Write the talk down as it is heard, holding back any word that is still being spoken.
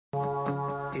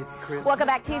It's Christmas. Welcome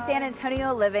back to San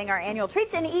Antonio Living. Our annual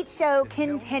Treats and Eat show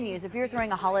continues. If you're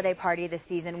throwing a holiday party this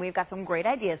season, we've got some great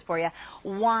ideas for you.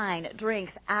 Wine,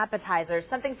 drinks, appetizers,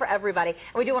 something for everybody.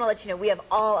 And we do want to let you know we have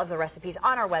all of the recipes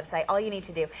on our website. All you need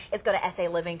to do is go to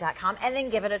saliving.com and then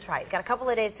give it a try. You've got a couple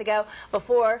of days to go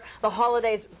before the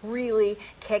holidays really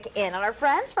kick in. And our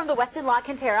friends from the Westin La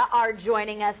Cantera are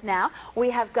joining us now. We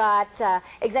have got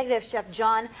Executive Chef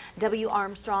John W.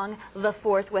 Armstrong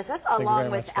IV with us,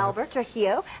 along with Albert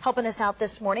Trujillo, helping us out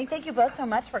this morning. Thank you both so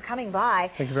much for coming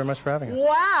by. Thank you very much for having us.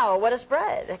 Wow, what a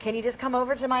spread. Can you just come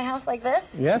over to my house like this?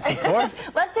 Yes, of course.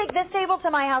 Let's take this table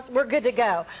to my house. We're good to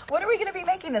go. What are we going to be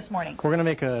making this morning? We're going to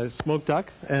make a smoked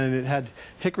duck, and it had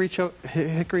hickory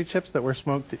chips that were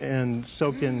smoked and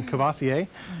soaked in Cavassier.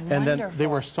 And then they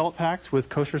were salt packed with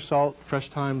kosher salt, fresh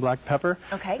thyme, black pepper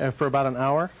for about an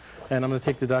hour. And I'm going to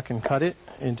take the duck and cut it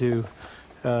into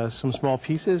some small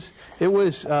pieces. It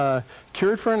was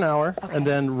cured for an hour and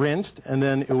then rinsed, and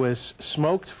then it was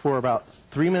smoked for about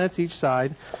 3 minutes each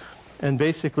side. And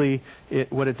basically,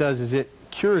 what it does is it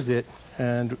cures it,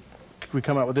 and we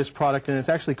come out with this product, and it's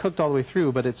actually cooked all the way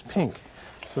through, but it's pink.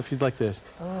 So if you'd like to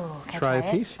try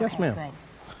a piece, yes, ma'am.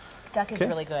 Duck is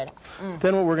really good.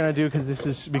 Then what we're going to do,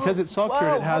 because it's salt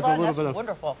cured, it has a little bit of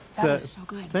wonderful. That is so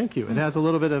good. Thank you. It has a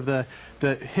little bit of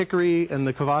the hickory and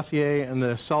the Cavassier and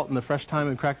the salt and the fresh thyme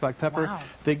and cracked black pepper. Wow.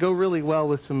 They go really well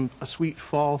with some sweet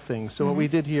fall things. So what we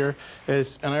did here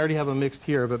is, and I already have them mixed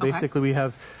here, but basically we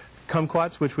have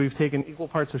kumquats, which we've taken equal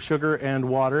parts of sugar and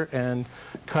water and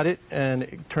cut it and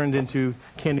it turned into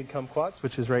candied kumquats,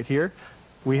 which is right here.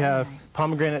 We have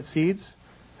pomegranate seeds,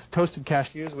 toasted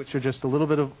cashews, which are just a little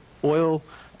bit of oil,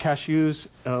 cashews,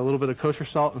 a little bit of kosher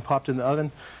salt, and popped in the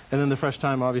oven. And then the fresh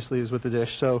thyme, obviously, is with the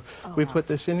dish. So we put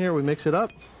this in here, we mix it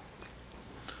up.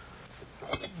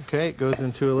 Okay, it goes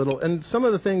into a little... And some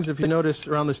of the things, if you notice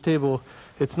around this table,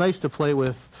 it's nice to play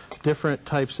with different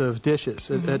types of dishes.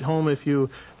 At home, if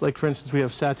you... Like, for instance, we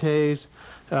have sattés.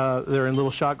 They're in little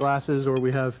shot glasses, or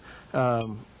we have,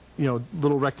 you know,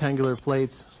 little rectangular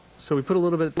plates. So we put a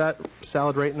little bit of that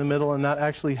salad right in the middle, and that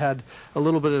actually had a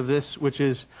little bit of this, which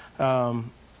is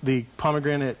the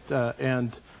pomegranate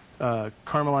and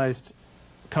caramelized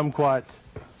kumquat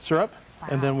syrup.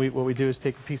 And then what we do is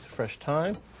take a piece of fresh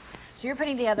thyme. So you're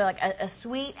putting together like a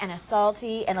sweet and a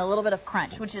salty and a little bit of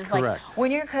crunch, which is like when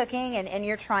you're cooking and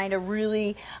you're trying to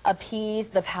really appease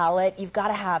the palate, you've got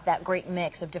to have that great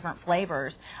mix of different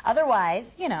flavors. Otherwise,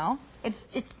 you know,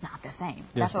 it's not the same.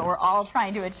 That's what we're all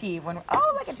trying to achieve. When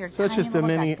look at your so it's just a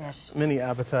mini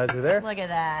appetizer there. Look at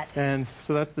that. And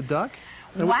so that's the duck.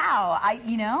 Wow,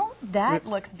 you know, that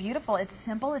looks beautiful. It's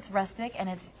simple, it's rustic, and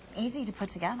it's easy to put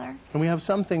together. And we have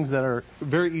some things that are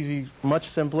very easy, much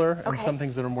simpler, and some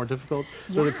things that are more difficult.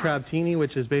 So the crabtini,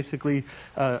 which is basically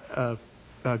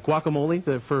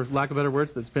guacamole, for lack of better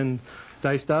words, that's been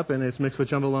diced up, and it's mixed with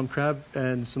jumbo lump crab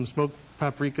and some smoked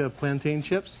paprika plantain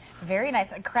chips. Very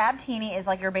nice. Crabtini is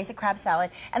like your basic crab salad.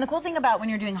 And the cool thing about when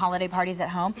you're doing holiday parties at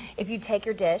home, if you take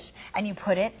your dish and you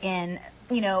put it in,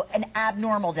 you know, an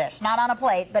abnormal dish, not on a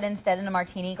plate, but instead in a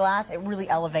martini glass, it really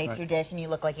elevates your dish and you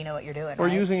look like you know what you're doing. Or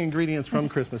using ingredients from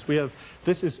Christmas. We have,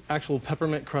 this is actual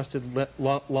peppermint crusted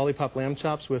lollipop lamb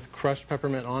chops with crushed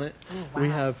peppermint on it. We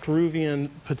have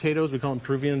Peruvian potatoes, we call them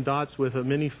Peruvian dots, with a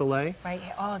mini filet. Right.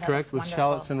 Oh, that's correct, with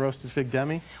shallots and roasted fig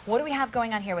demi. What do we have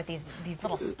going on here with these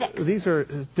little sticks? These are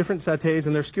different sattés,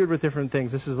 and they're skewered with different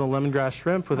things. This is a lemongrass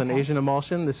shrimp with an Asian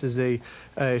emulsion. This is a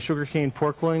sugarcane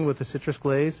pork loin with a citrus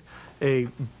glaze, a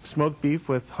smoked beef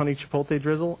with honey chipotle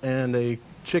drizzle, and a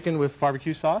chicken with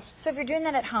barbecue sauce. So if you're doing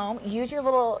that at home, use your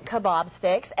little kebab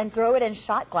sticks and throw it in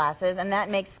shot glasses, and that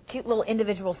makes cute little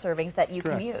individual servings that you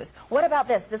can use. What about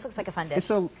this? This looks like a fun dish. It's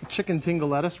a chicken tinga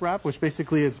lettuce wrap, which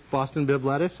basically is Boston bib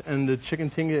lettuce, and the chicken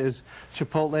tinga is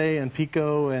chipotle and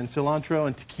pico and cilantro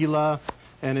and tequila,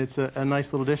 and it's a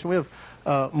nice little dish. And we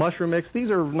have mushroom mix. These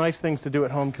are nice things to do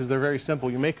at home because they're very simple.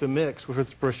 You make the mix with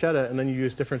its bruschetta, and then you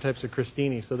use different types of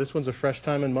crostini. So this one's a fresh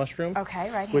thyme and mushroom.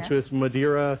 Okay, right here. Which is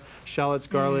Madeira, shallots,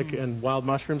 garlic, and wild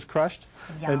mushrooms crushed.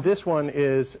 Yum. And this one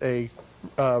is a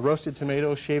roasted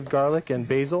tomato, shaved garlic, and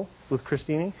basil with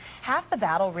crostini. Half the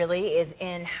battle really is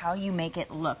in how you make it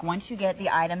look. Once you get the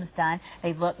items done,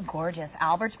 they look gorgeous.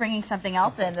 Albert's bringing something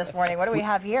else in this morning. What do we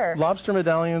have here? Lobster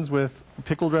medallions with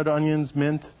pickled red onions,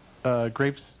 mint,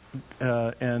 grapes,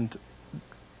 and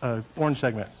orange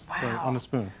segments on a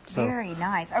spoon. So. Very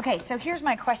nice. Okay, so here's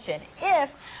my question.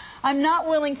 If I'm not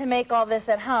willing to make all this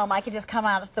at home. I could just come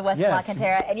out to the Westin La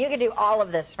Cantera, and you can do all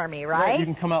of this for me, right? You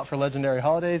can come out for legendary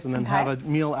holidays and then have a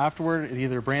meal afterward at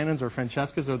either Brandon's or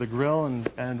Francesca's or the Grill,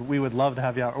 and we would love to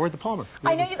have you out, or the Palmer.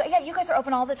 I know you guys are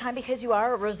open all the time because you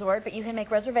are a resort, but you can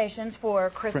make reservations for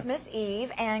Christmas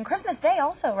Eve and Christmas Day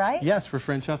also, right? Yes, for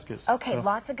Francesca's. Okay,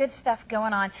 lots of good stuff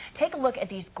going on. Take a look at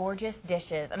these gorgeous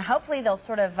dishes, and hopefully they'll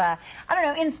sort of, I don't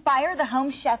know, inspire the home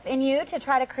chef in you to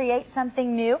try to create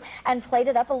something new and plate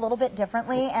it up a little bit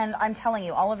differently. And I'm telling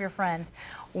you, all of your friends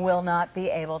will not be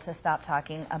able to stop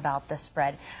talking about the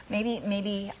spread.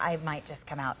 Maybe I might just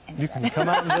come out and You can come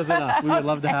out and visit us. We would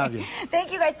love to have you.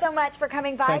 Thank you guys so much for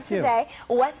coming by today.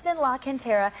 Westin La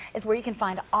Cantera is where you can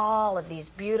find all of these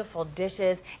beautiful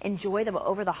dishes. Enjoy them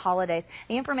over the holidays.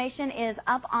 The information is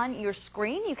up on your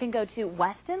screen. You can go to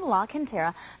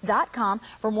WestinLaCantera.com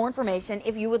for more information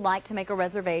if you would like to make a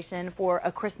reservation for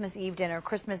a Christmas Eve dinner,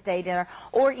 Christmas Day dinner,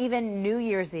 or even New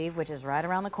Year's Eve, which is right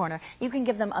around the corner. You can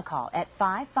give them a call at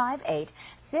 558-6500.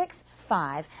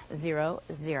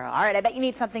 All right, I bet you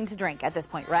need something to drink at this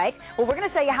point, right? Well, we're going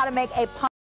to show you how to make a